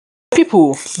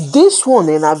People, this one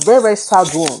is a very sad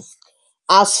one.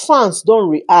 As fans don't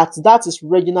react, that is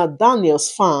Regina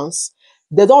Daniels fans,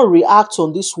 they don't react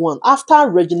on this one. After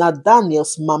Regina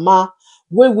Daniels' mama,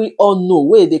 where we all know,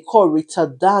 where they call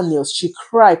Rita Daniels, she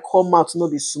cry, come out, no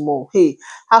be small. Hey,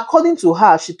 according to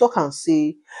her, she talk and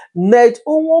say, Ned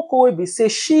Nwoko will be say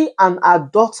she and her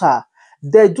daughter,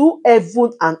 they do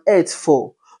heaven and earth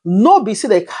for. No be say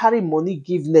they carry money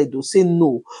give Ned, say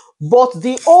no. But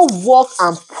the whole work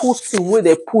and putting where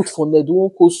they put for Ned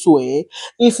Nwoko so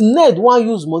if Ned wan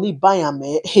use money buy am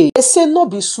hey, they say no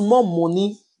be small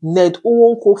money Ned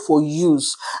Nwoko for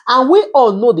use. And we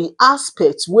all know the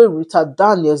aspect where Rita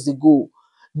Daniels dey go,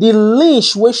 the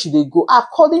lynch where she dey go.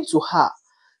 According to her,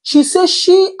 she say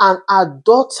she and her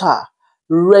daughter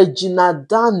Regina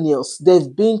Daniels,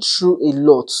 they've been through a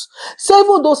lot. Say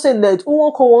even though say Ned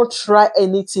Nwoko won't try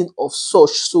anything of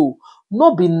such, so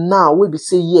no be now we be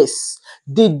say yes,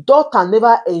 the daughter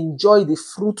never enjoy the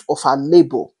fruit of her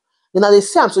labor. Then they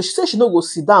say am, so she say she no go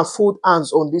sit down fold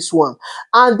hands on this one.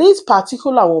 And this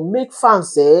particular one make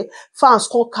fans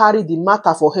can't carry the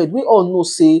matter for head. We all know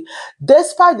say,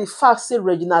 despite the fact say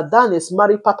Regina Daniels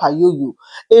marry Papa Yoyo,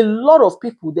 a lot of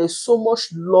people there's so much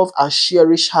love and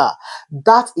cherish her.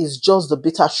 That is just the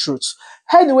bitter truth.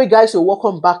 Anyway, guys, you're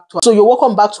welcome back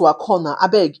to our corner. I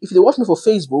beg, if you watch me for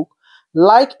Facebook,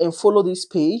 like and follow this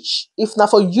page. If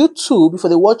not for YouTube, before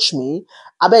they watch me,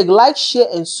 I beg like, share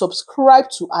and subscribe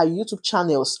to our YouTube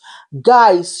channels.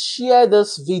 Guys, share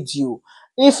this video.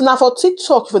 If not for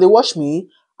TikTok, before they watch me,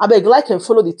 I beg like and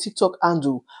follow the TikTok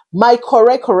handle. My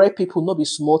correct people not be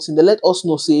smart and they let us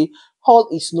know say all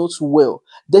is not well.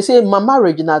 They say Mama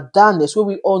Regina Daniels, where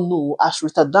we all know as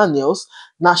Rita Daniels,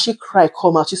 now she cry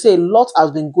come out. She say a lot has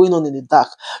been going on in the dark.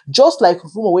 Just like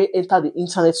rumor wey entered the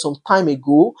internet some time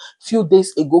ago, few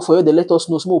days ago, for you they let us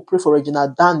know. So we pray for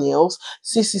Regina Daniels.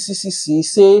 See,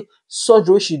 say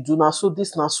surgery she do now, so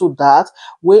this now, so that.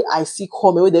 Where I see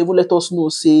comment, where they even let us know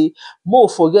say more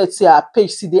forget say our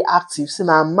page see they active. Say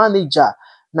our manager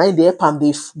now in the help and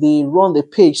they run the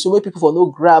page. So many people for no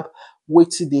grab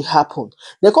waiting they happen.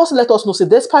 They also let us know say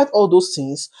despite all those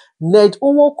things, Ned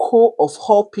Nwoko of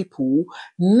all people,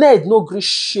 Ned no gree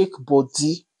shake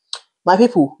body. My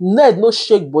people, Ned no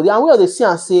shake body. And we all they see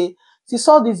and say, see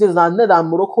all these days now Ned and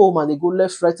Morocco woman they go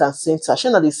left, right, and center.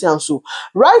 Shey na they see and so.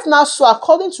 Right now, so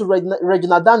according to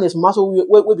Regina Daniels,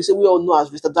 we say we all know as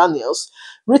Rita Daniels.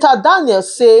 Rita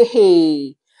Daniels say,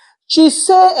 hey, she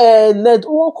say Ned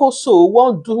Nwoko so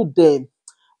won't do them.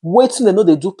 Waiting they know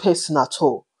they do person at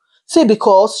all. Say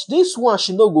because this one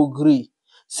she no go gree.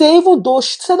 Say even though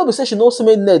she say no be say she no say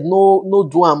make Ned no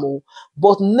do am o,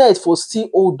 but Ned for still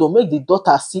hold on, make the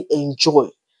daughter still enjoy.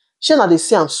 Shey na dey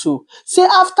see am so. Say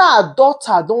after her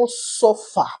daughter don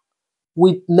suffer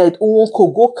with Ned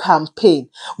Nwoko go campaign.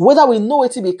 Whether we know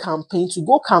wetin be campaign, to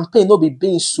go campaign no be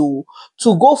beans so.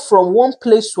 To go from one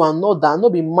place to another, no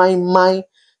be mine.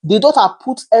 The daughter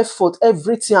put effort,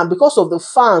 everything, and because of the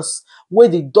fans wey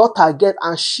the daughter get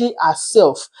and she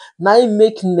herself, na im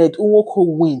make Ned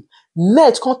Nwoko win.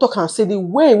 Ned come talk and say the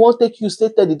way e wan take use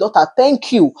take tell the daughter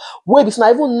thank you, wey be say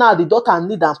na even now the daughter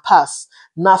need am pass.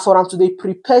 Na for am to dey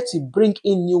prepare to bring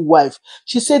in new wife.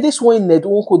 She say this one Ned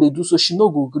Nwoko dey do so she no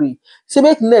go gree. Say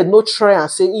make Ned no try and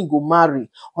say he go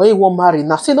marry or he won't marry.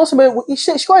 Now say no say make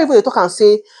she can't even dey talk and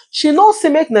say she no say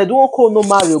make Ned Nwoko no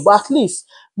marry, but at least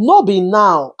no be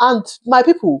now. And my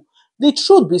people, the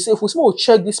truth be say if we small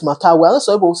check this matter well,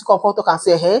 so people will come talk and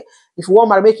say, hey, if you want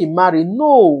marry, make him marry.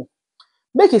 No,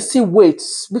 make it still wait.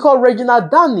 Because Regina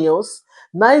Daniels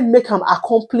now make him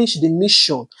accomplish the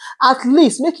mission. At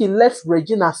least make him let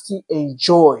Regina still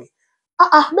enjoy.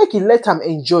 Make him let him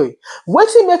enjoy.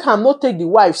 Wetin make him not take the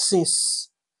wife since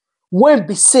when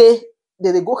be say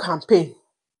they go campaign?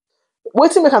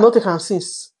 Wetin make him not take him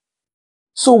since?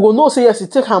 So we go know say yes, he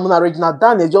take him na Regina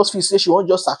Daniels just feel say she won't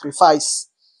just sacrifice.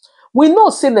 We know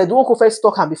say Ned Nwoko first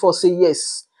talk am before say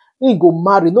yes, he go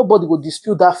marry. Nobody go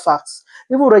dispute that fact.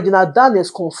 Even Regina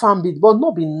Daniels confirmed it, but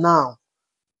no be now.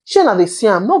 Shey na dey see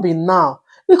am, no be now.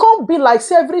 E can't be like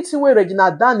say everything wey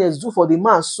Regina Daniels do for the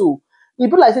man so. E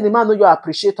be like say the man no you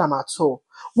appreciate am at all.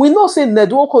 We know say Ned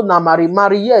Nwoko na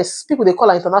marry, yes, people they call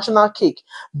her international cake.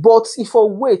 But if for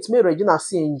wait, may Regina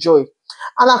see enjoy.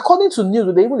 And according to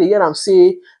news, they even dey hear am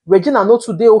say Regina no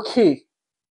today okay.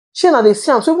 She na dey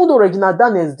see am. So even though Regina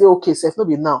Daniels dey okay, sef no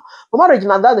be now. Mama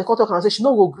Regina Daniels come talk and say she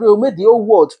no go gree, make the whole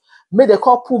world, make the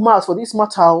call pull mouth for this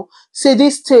matter. Say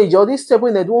this stage or this step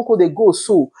when they don't go, they go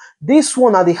so. This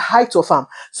one at the height of am.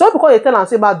 So people they tell and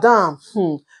say, Madam,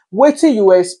 wait till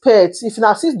you expect. If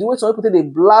you see the way some people they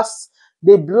blast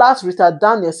they blast Rita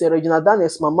Daniels and Regina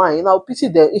Daniels mama. You know, pity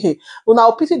the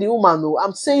una pity the woman. No,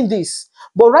 I'm saying this.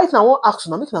 But right now, I want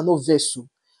action. I'm making a no vessel.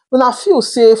 When I feel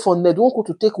safe for Nwoko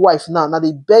to take wife now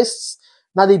the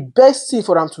best thing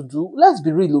for them to do. Let's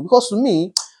be real, because to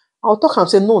me, I'll talk and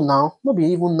say no now, not be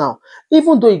even now.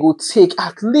 Even though it go take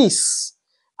at least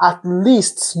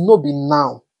no be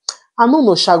now. I don't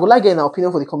know, Sha, I go like get an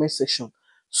opinion for the comment section.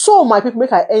 So my people,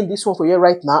 make I end this one for you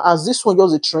right now. As this one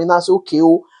just a trainer, say okay,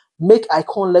 oh, make I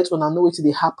can't let on know it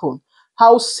they happen.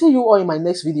 I'll see you all in my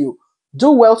next video.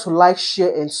 Do well to like,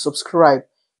 share, and subscribe.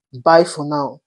 Bye for now.